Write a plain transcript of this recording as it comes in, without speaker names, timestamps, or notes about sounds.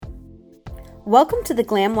Welcome to the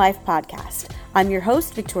Glam Life Podcast. I'm your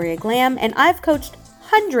host, Victoria Glam, and I've coached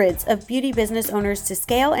hundreds of beauty business owners to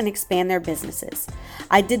scale and expand their businesses.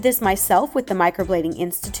 I did this myself with the Microblading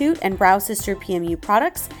Institute and Brow Sister PMU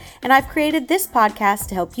products, and I've created this podcast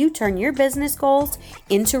to help you turn your business goals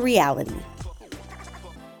into reality.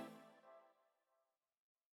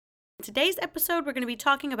 In today's episode, we're going to be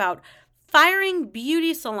talking about firing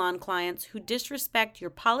beauty salon clients who disrespect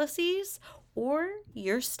your policies or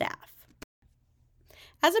your staff.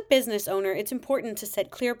 As a business owner, it's important to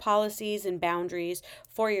set clear policies and boundaries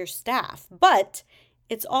for your staff, but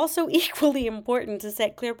it's also equally important to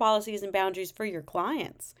set clear policies and boundaries for your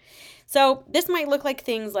clients. So this might look like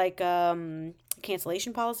things like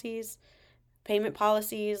cancellation policies, payment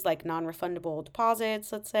policies like non-refundable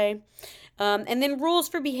deposits, let's say, and then rules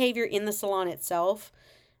for behavior in the salon itself.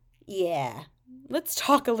 Yeah, let's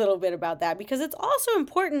talk a little bit about that because it's also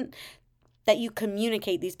important that you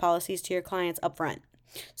communicate these policies to your clients upfront,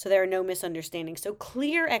 so there are no misunderstandings. So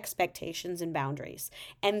clear expectations and boundaries.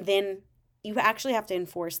 And then you actually have to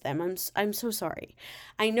enforce them. I'm so sorry.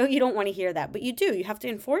 I know you don't want to hear that, but you do. You have to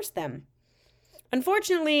enforce them.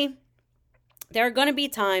 Unfortunately, there are going to be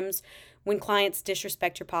times when clients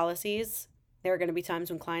disrespect your policies. There are going to be times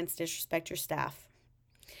when clients disrespect your staff.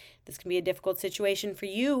 This can be a difficult situation for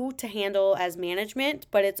you to handle as management,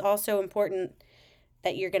 but it's also important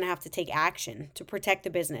that you're going to have to take action to protect the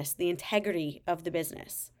business, the integrity of the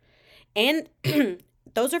business. And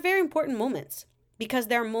those are very important moments because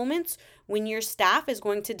there are moments when your staff is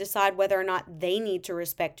going to decide whether or not they need to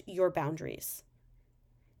respect your boundaries,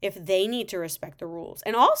 if they need to respect the rules.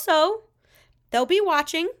 And also, they'll be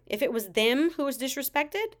watching. If it was them who was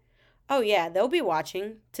disrespected, oh yeah, they'll be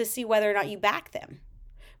watching to see whether or not you back them,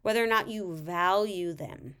 whether or not you value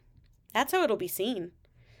them. That's how it'll be seen.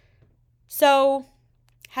 So,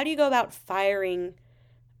 how do you go about firing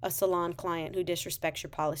a salon client who disrespects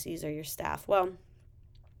your policies or your staff? Well,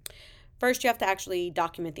 first you have to actually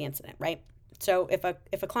document the incident, right? So if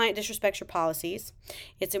a client disrespects your policies,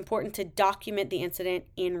 it's important to document the incident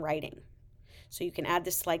in writing. So you can add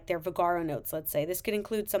this like their Vagaro notes, let's say. This could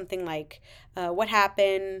include something like what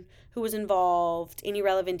happened, who was involved, any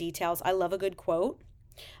relevant details. I love a good quote.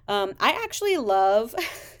 I actually love,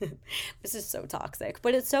 this is so toxic,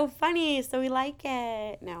 but it's so funny, so we like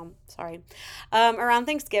it. No, sorry. Around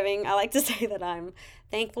Thanksgiving, I like to say that I'm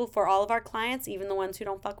thankful for all of our clients, even the ones who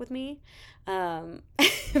don't fuck with me,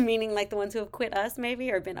 meaning like the ones who have quit us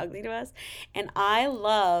maybe or been ugly to us. And I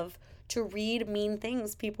love to read mean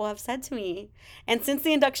things people have said to me. And since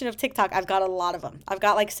the induction of TikTok, I've got a lot of them. I've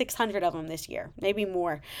got like 600 of them this year, maybe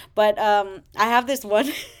more. But I have this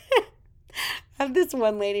one... I have this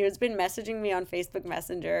one lady who's been messaging me on Facebook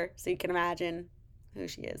Messenger, so you can imagine who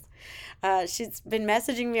she is. She's been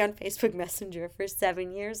messaging me on Facebook Messenger for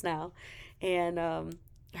 7 years now, and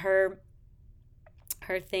her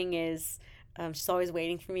thing is she's always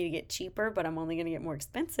waiting for me to get cheaper, but I'm only going to get more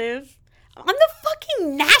expensive. I'm the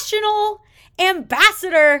fucking national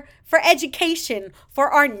ambassador for education for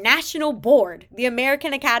our national board, the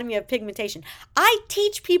American Academy of Pigmentation. I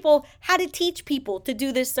teach people how to teach people to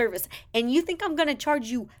do this service. And you think I'm going to charge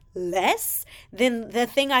you less than the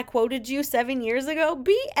thing I quoted you 7 years ago?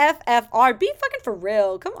 BFFR, be fucking for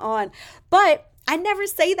real. Come on. But I never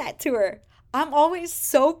say that to her. I'm always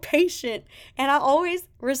so patient and I always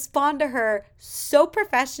respond to her so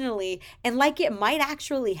professionally and like it might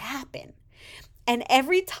actually happen. And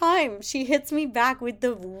every time she hits me back with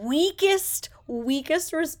the weakest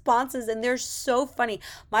responses, and they're so funny.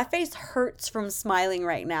 My face hurts from smiling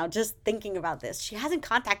right now just thinking about this. She hasn't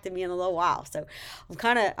contacted me in a little while, so I'm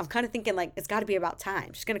kind of thinking like it's got to be about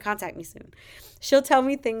time. She's gonna contact me soon. She'll tell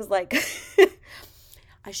me things like,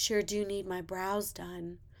 "I sure do need my brows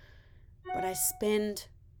done, but I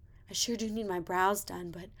sure do need my brows done,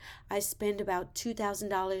 but I spend about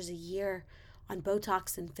 $2,000 a year on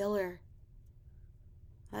Botox and filler.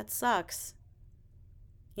 That sucks.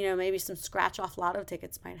 You know, maybe some scratch-off lotto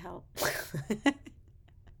tickets might help."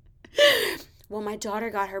 Well, my daughter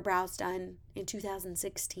got her brows done in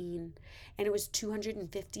 2016, and it was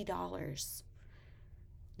 $250.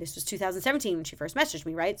 This was 2017 when she first messaged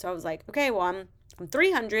me, right? So I was like, okay, well, I'm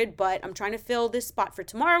 $300, but I'm trying to fill this spot for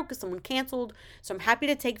tomorrow because someone canceled. So I'm happy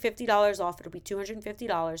to take $50 off. It'll be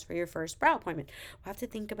 $250 for your first brow appointment. We'll have to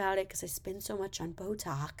think about it because I spend so much on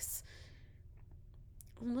Botox.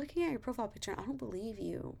 I'm looking at your profile picture. I don't believe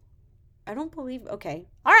you. Okay.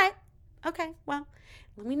 All right. Okay. Well,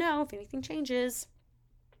 let me know if anything changes.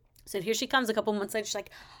 So here she comes a couple months later. She's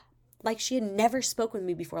like she had never spoken with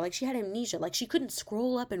me before. Like she had amnesia. Like she couldn't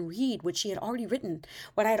scroll up and read what she had already written,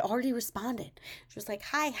 what I had already responded. She was like,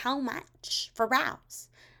 "Hi, how much for brows?"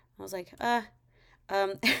 I was like,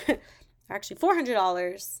 actually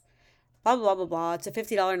 $400. Blah, blah, blah, blah. It's a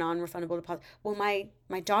 $50 non-refundable deposit. Well,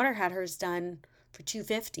 my daughter had hers done for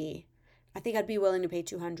 $250. I think I'd be willing to pay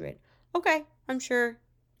 $200. Okay, I'm sure.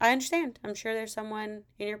 I understand. I'm sure there's someone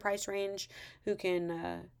in your price range who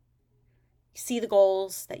can see the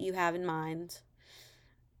goals that you have in mind.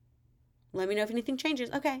 Let me know if anything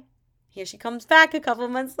changes. Okay. Here she comes back a couple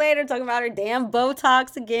of months later talking about her damn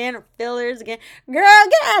Botox again or fillers again. Girl,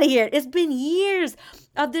 get out of here. It's been years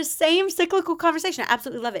of this same cyclical conversation. I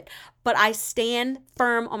absolutely love it. But I stand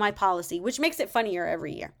firm on my policy, which makes it funnier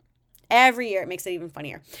every year. Every year it makes it even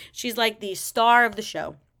funnier. She's like the star of the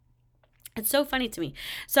show. It's so funny to me.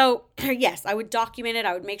 So, yes, I would document it.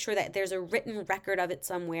 I would make sure that there's a written record of it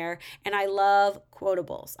somewhere. And I love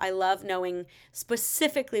quotables. I love knowing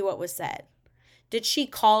specifically what was said. Did she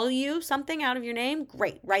call you something out of your name?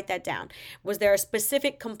 Great. Write that down. Was there a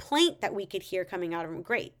specific complaint that we could hear coming out of them?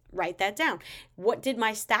 Great. Write that down. What did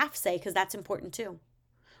my staff say? Because that's important too.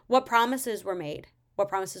 What promises were made? What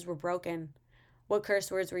promises were broken? What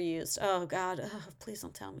curse words were used? Oh, God. Oh, please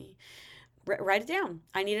don't tell me. Write it down.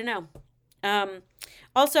 I need to know.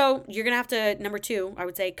 Also, you're going to have to, number 2, I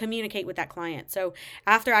would say, communicate with that client. So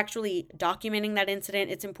after actually documenting that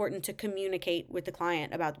incident, it's important to communicate with the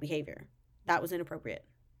client about the behavior. That was inappropriate.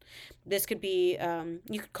 This could be,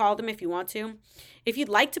 you could call them if you want to. If you'd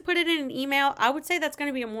like to put it in an email, I would say that's going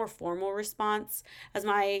to be a more formal response. As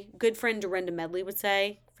my good friend Dorinda Medley would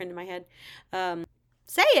say, friend in my head,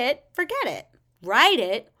 say it, forget it. Write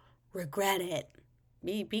it, regret it.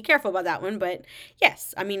 Be careful about that one. But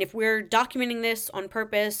yes, I mean, if we're documenting this on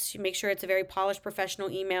purpose, you make sure it's a very polished professional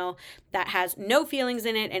email that has no feelings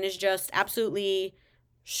in it and is just absolutely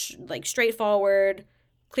straightforward,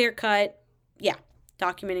 clear cut. Yeah,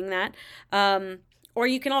 documenting that. Or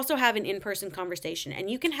you can also have an in-person conversation, and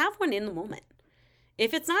you can have one in the moment.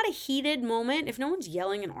 If it's not a heated moment, if no one's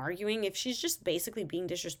yelling and arguing, if she's just basically being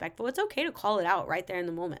disrespectful, it's okay to call it out right there in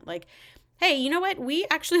the moment. Like, hey, you know what? We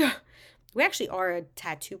actually are a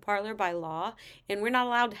tattoo parlor by law, and we're not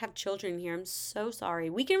allowed to have children here. I'm so sorry.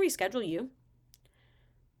 We can reschedule you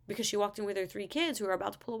because she walked in with her 3 kids who are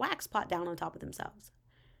about to pull a wax pot down on top of themselves.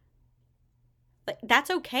 Like, that's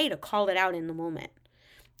okay to call it out in the moment.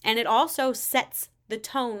 And it also sets the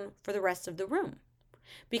tone for the rest of the room.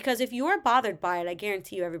 Because if you're bothered by it, I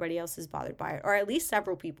guarantee you everybody else is bothered by it, or at least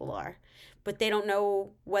several people are. But they don't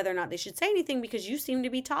know whether or not they should say anything because you seem to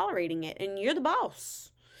be tolerating it, and you're the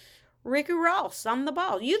boss. Ricky Ross, I'm the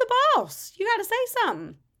boss. You the boss. You got to say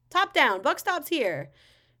something. Top down. Buck stops here.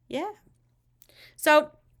 Yeah. So,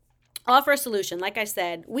 offer a solution. Like I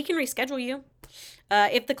said, we can reschedule you.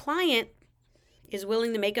 If the client is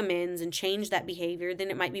willing to make amends and change that behavior,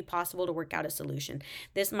 then it might be possible to work out a solution.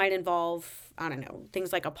 This might involve, I don't know,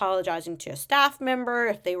 things like apologizing to a staff member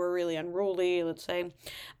if they were really unruly, let's say,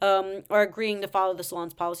 or agreeing to follow the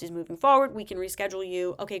salon's policies moving forward. We can reschedule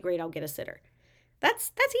you. Okay, great, I'll get a sitter.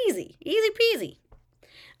 That's easy peasy.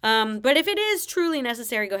 But if it is truly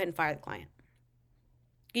necessary, go ahead and fire the client.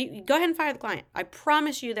 Go ahead and fire the client. I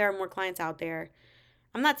promise you there are more clients out there.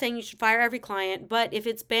 I'm not saying you should fire every client, but if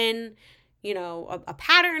it's been, a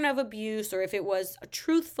pattern of abuse, or if it was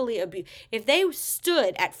truthfully abuse, if they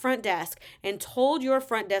stood at front desk and told your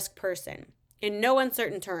front desk person in no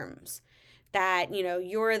uncertain terms that,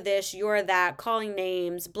 you're this, you're that, calling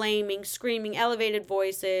names, blaming, screaming, elevated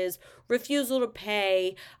voices, refusal to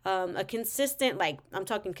pay, a consistent, I'm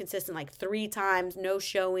talking consistent, 3 times no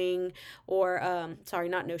showing, or,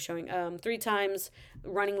 not no showing, 3 times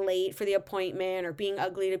running late for the appointment, or being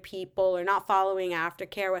ugly to people, or not following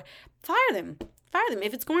aftercare. Fire them.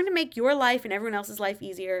 If it's going to make your life and everyone else's life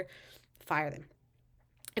easier, fire them.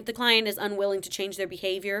 If the client is unwilling to change their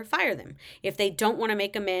behavior, fire them. If they don't want to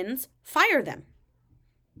make amends, fire them.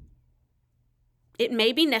 It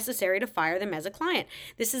may be necessary to fire them as a client.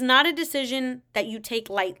 This is not a decision that you take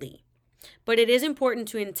lightly, but it is important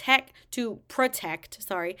to protect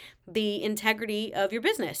the integrity of your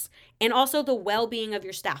business and also the well-being of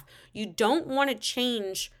your staff. You don't want to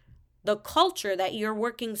change the culture that you're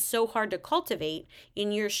working so hard to cultivate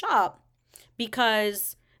in your shop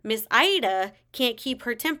because Miss Ida can't keep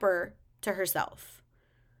her temper to herself.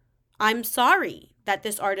 I'm sorry that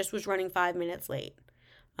this artist was running 5 minutes late.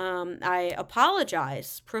 I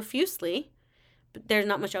apologize profusely, but there's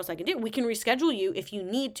not much else I can do. We can reschedule you if you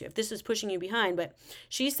need to, if this is pushing you behind. But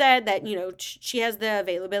she said that, she has the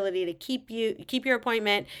availability to keep your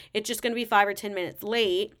appointment. It's just going to be 5 or 10 minutes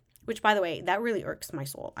late, which, by the way, that really irks my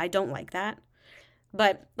soul. I don't like that.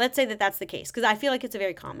 But let's say that that's the case, because I feel like it's a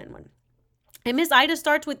very common one. And Miss Ida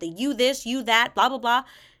starts with the you this, you that, blah, blah, blah.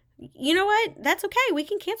 You know what? That's okay. We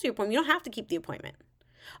can cancel your appointment. You don't have to keep the appointment.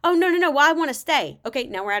 Oh, no, well, I want to stay. Okay,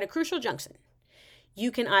 now we're at a crucial junction.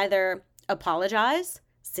 You can either apologize,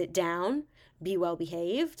 sit down, be well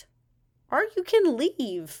behaved, or you can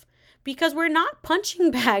leave because we're not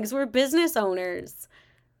punching bags, we're business owners.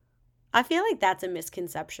 I feel like that's a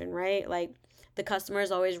misconception, right? Like the customer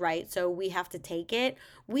is always right, so we have to take it.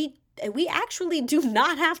 We actually do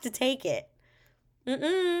not have to take it.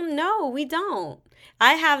 No, we don't.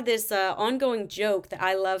 I have this ongoing joke that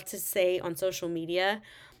I love to say on social media.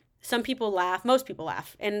 Some people laugh, most people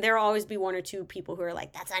laugh, and there'll always be one or two people who are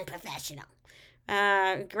like, that's unprofessional.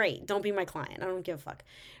 Great, don't be my client. I don't give a fuck.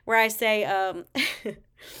 Where I say,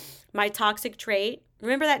 my toxic trait,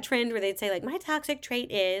 remember that trend where they'd say, like, my toxic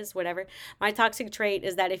trait is whatever? My toxic trait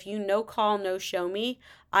is that if you no call, no show me,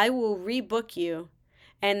 I will rebook you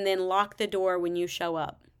and then lock the door when you show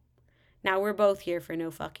up. Now we're both here for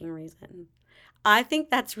no fucking reason. I think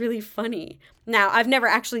that's really funny. Now, I've never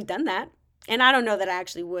actually done that. And I don't know that I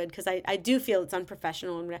actually would because I do feel it's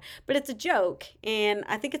unprofessional. But it's a joke. And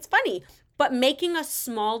I think it's funny. But making a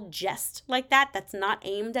small jest like that that's not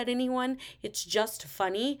aimed at anyone, it's just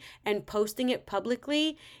funny, and posting it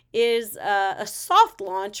publicly is a soft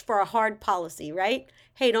launch for a hard policy, right?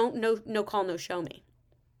 Hey, don't no call, no show me.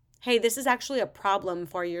 Hey, this is actually a problem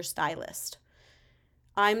for your stylist.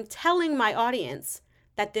 I'm telling my audience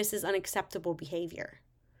that this is unacceptable behavior,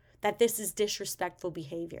 that this is disrespectful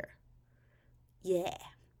behavior. Yeah.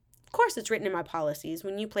 Of course it's written in my policies.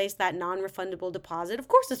 When you place that non-refundable deposit, of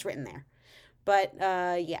course it's written there. But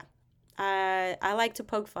yeah, I like to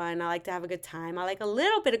poke fun. I like to have a good time. I like a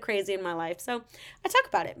little bit of crazy in my life. So I talk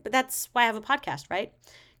about it. But that's why I have a podcast, right?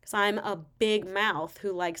 Because I'm a big mouth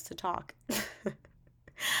who likes to talk.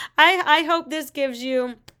 I hope this gives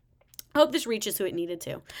you... I hope this reaches who it needed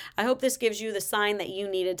to. I hope this gives you the sign that you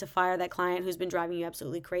needed to fire that client who's been driving you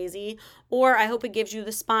absolutely crazy. Or I hope it gives you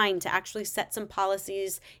the spine to actually set some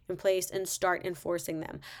policies in place and start enforcing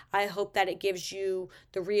them. I hope that it gives you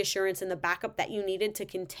the reassurance and the backup that you needed to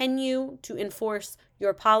continue to enforce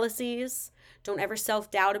your policies. Don't ever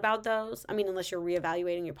self-doubt about those. I mean, unless you're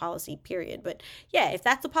reevaluating your policy, period. But yeah, if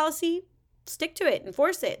that's the policy, stick to it,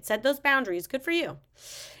 enforce it, set those boundaries. Good for you.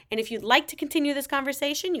 And if you'd like to continue this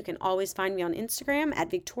conversation, you can always find me on Instagram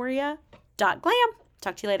at victoria.glam.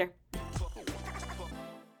 Talk to you later.